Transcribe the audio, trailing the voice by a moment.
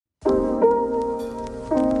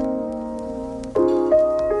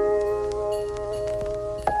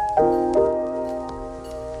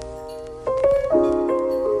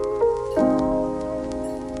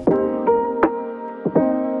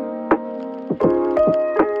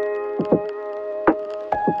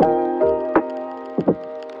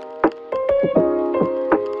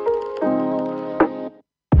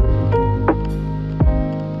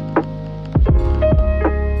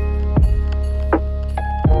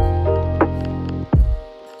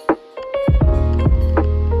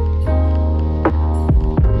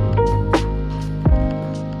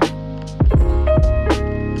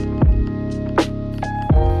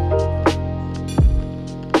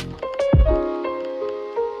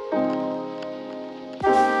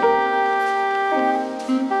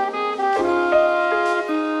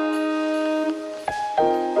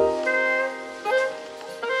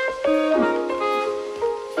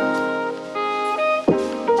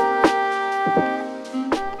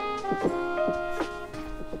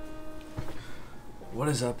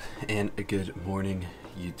is up, and a good morning,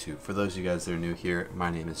 YouTube. For those of you guys that are new here, my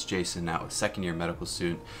name is Jason, now a second-year medical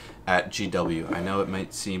student at GW. I know it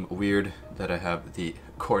might seem weird that I have the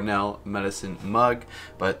Cornell medicine mug,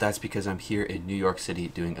 but that's because I'm here in New York City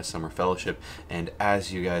doing a summer fellowship, and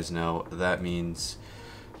as you guys know, that means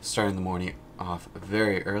starting the morning off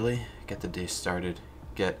very early, get the day started,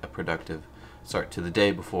 get a productive start to the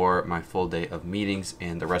day before my full day of meetings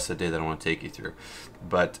and the rest of the day that I want to take you through.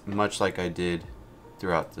 But much like I did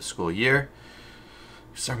throughout the school year,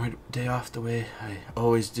 start my day off the way I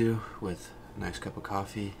always do, with a nice cup of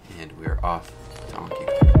coffee, and we're off to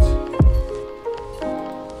Anki cards.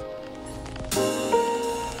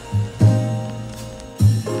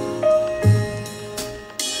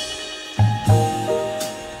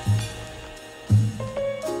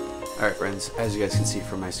 Alright friends, as you guys can see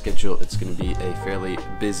from my schedule, it's going to be a fairly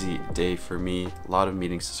busy day for me. A lot of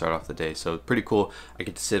meetings to start off the day, so pretty cool. I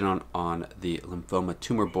get to sit on the lymphoma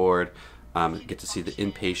tumor board, get to see the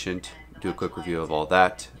inpatient, do a quick review of all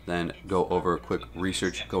that, then go over quick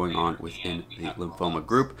research going on within the lymphoma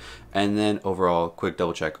group, and then overall quick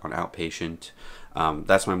double check on outpatient.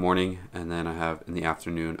 That's my morning, and then I have in the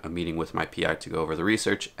afternoon a meeting with my PI to go over the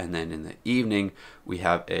research, and then in the evening we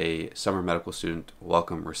have a summer medical student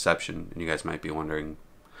welcome reception. And you guys might be wondering,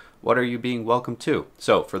 what are you being welcomed to?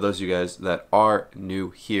 So for those of you guys that are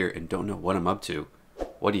new here and don't know what I'm up to,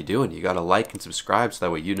 what are you doing? You gotta like and subscribe so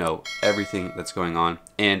that way you know everything that's going on,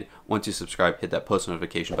 and once you subscribe, hit that post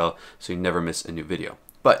notification bell so you never miss a new video.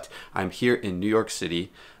 But I'm here in New York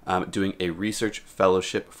City doing a research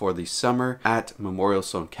fellowship for the summer at Memorial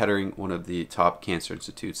Sloan Kettering, one of the top cancer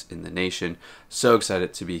institutes in the nation. So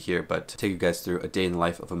excited to be here, but to take you guys through a day in the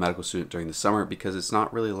life of a medical student during the summer, because it's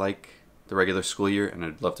not really like the regular school year, and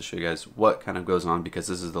I'd love to show you guys what kind of goes on, because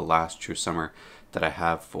this is the last true summer that I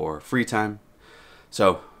have for free time.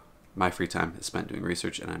 So my free time is spent doing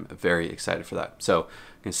research, and I'm very excited for that. So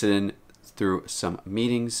I'm gonna sit in through some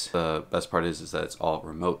meetings. The best part is that it's all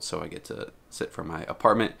remote, so I get to sit from my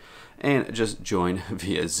apartment and just join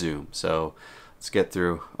via Zoom. So let's get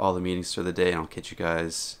through all the meetings for the day, and I'll catch you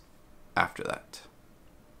guys after that.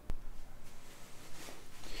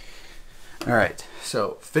 All right,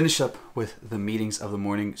 so finish up with the meetings of the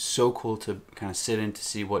morning. So cool to kind of sit in to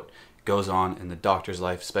see what goes on in the doctor's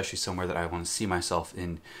life, especially somewhere that I want to see myself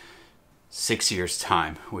in 6 years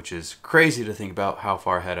time, which is crazy to think about how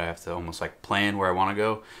far ahead I have to almost like plan where I want to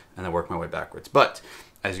go and then work my way backwards. But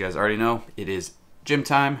as you guys already know, it is gym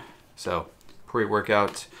time, so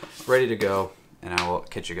pre-workout ready to go, and I will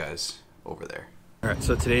catch you guys over there. All right,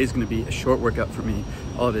 so today is going to be a short workout for me.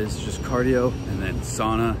 All it is just cardio and then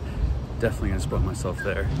sauna. Definitely going to spoil myself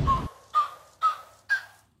there.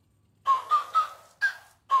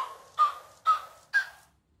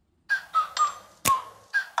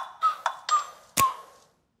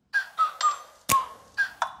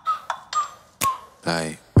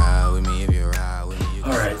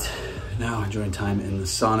 Alright, now enjoying time in the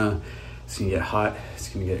sauna. It's gonna get hot, it's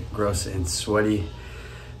gonna get gross and sweaty,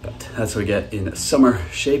 but that's what we get in summer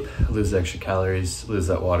shape. Lose the extra calories, lose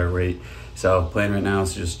that water weight. So plan right now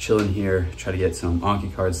is just chilling here, try to get some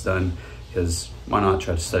Anki cards done, because why not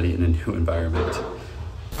try to study in a new environment.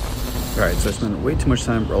 Alright, so I spent way too much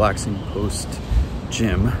time relaxing post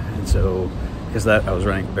gym, and so because of that, I was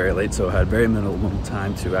running very late, so I had very minimal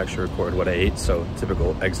time to actually record what I ate. So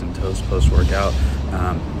typical eggs and toast post-workout,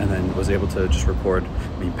 and then was able to just record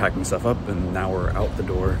me packing stuff up, and now we're out the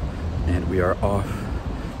door and we are off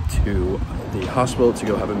to the hospital to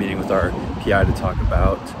go have a meeting with our PI to talk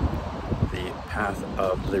about the path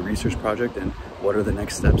of the research project and what are the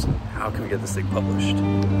next steps and how can we get this thing published.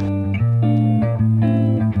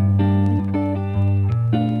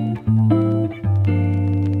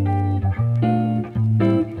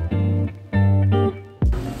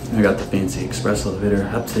 I got the fancy express elevator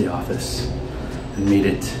up to the office and made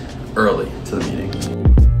it early to the meeting.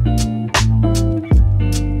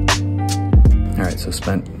 All right, so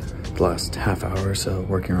spent the last half hour or so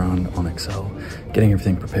working around on Excel, getting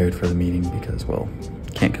everything prepared for the meeting because, well,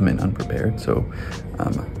 can't come in unprepared. So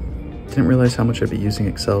didn't realize how much I'd be using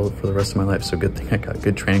Excel for the rest of my life. So good thing I got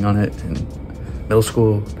good training on it in middle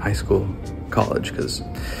school, high school, college, because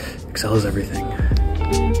Excel is everything.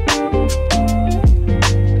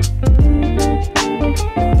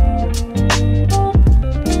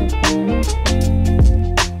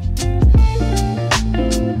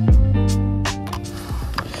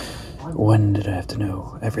 When did I have to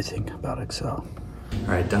know everything about Excel? All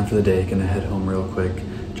right, done for the day. Gonna head home real quick,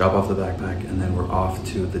 drop off the backpack, and then we're off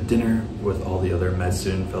to the dinner with all the other med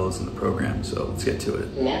student fellows in the program. So let's get to it.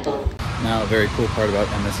 Now, a very cool part about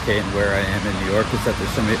MSK and where I am in New York is that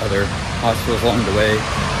there's so many other hospitals along the way.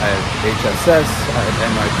 I have HSS, I have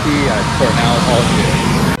NYP, I have Cornell, all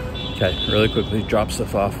here. Okay, really quickly drop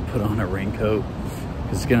stuff off, put on a raincoat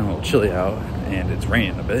because it's getting a little chilly out and it's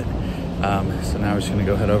raining a bit. So now we're just gonna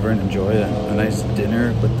go head over and enjoy a nice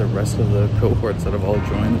dinner with the rest of the cohorts that have all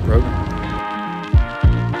joined the program.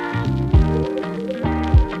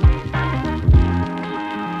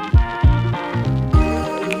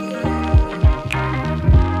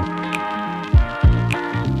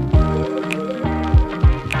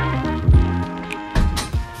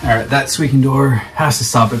 All right, that squeaking door has to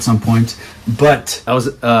stop at some point, but that was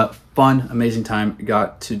a fun, amazing time.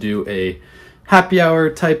 Got to do a happy hour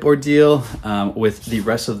type ordeal with the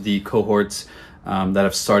rest of the cohorts that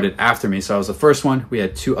have started after me. So I was the first one. We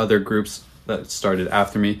had 2 other groups that started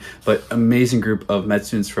after me, but amazing group of med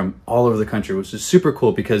students from all over the country, which is super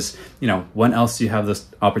cool because, you know, when else do you have those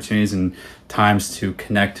opportunities and times to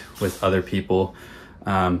connect with other people?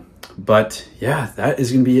 But yeah, that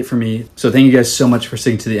is going to be it for me. So thank you guys so much for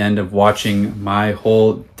sticking to the end of watching my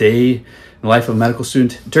whole day in the life of a medical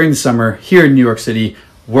student during the summer here in New York City,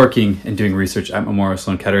 working and doing research at Memorial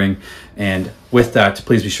Sloan Kettering. And with that,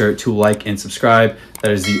 please be sure to like and subscribe.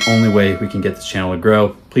 That is the only way we can get this channel to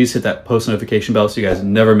grow. Please hit that post notification bell so you guys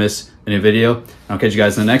never miss a new video. I'll catch you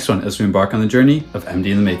guys in the next one as we embark on the journey of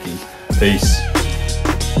MD in the making. Peace.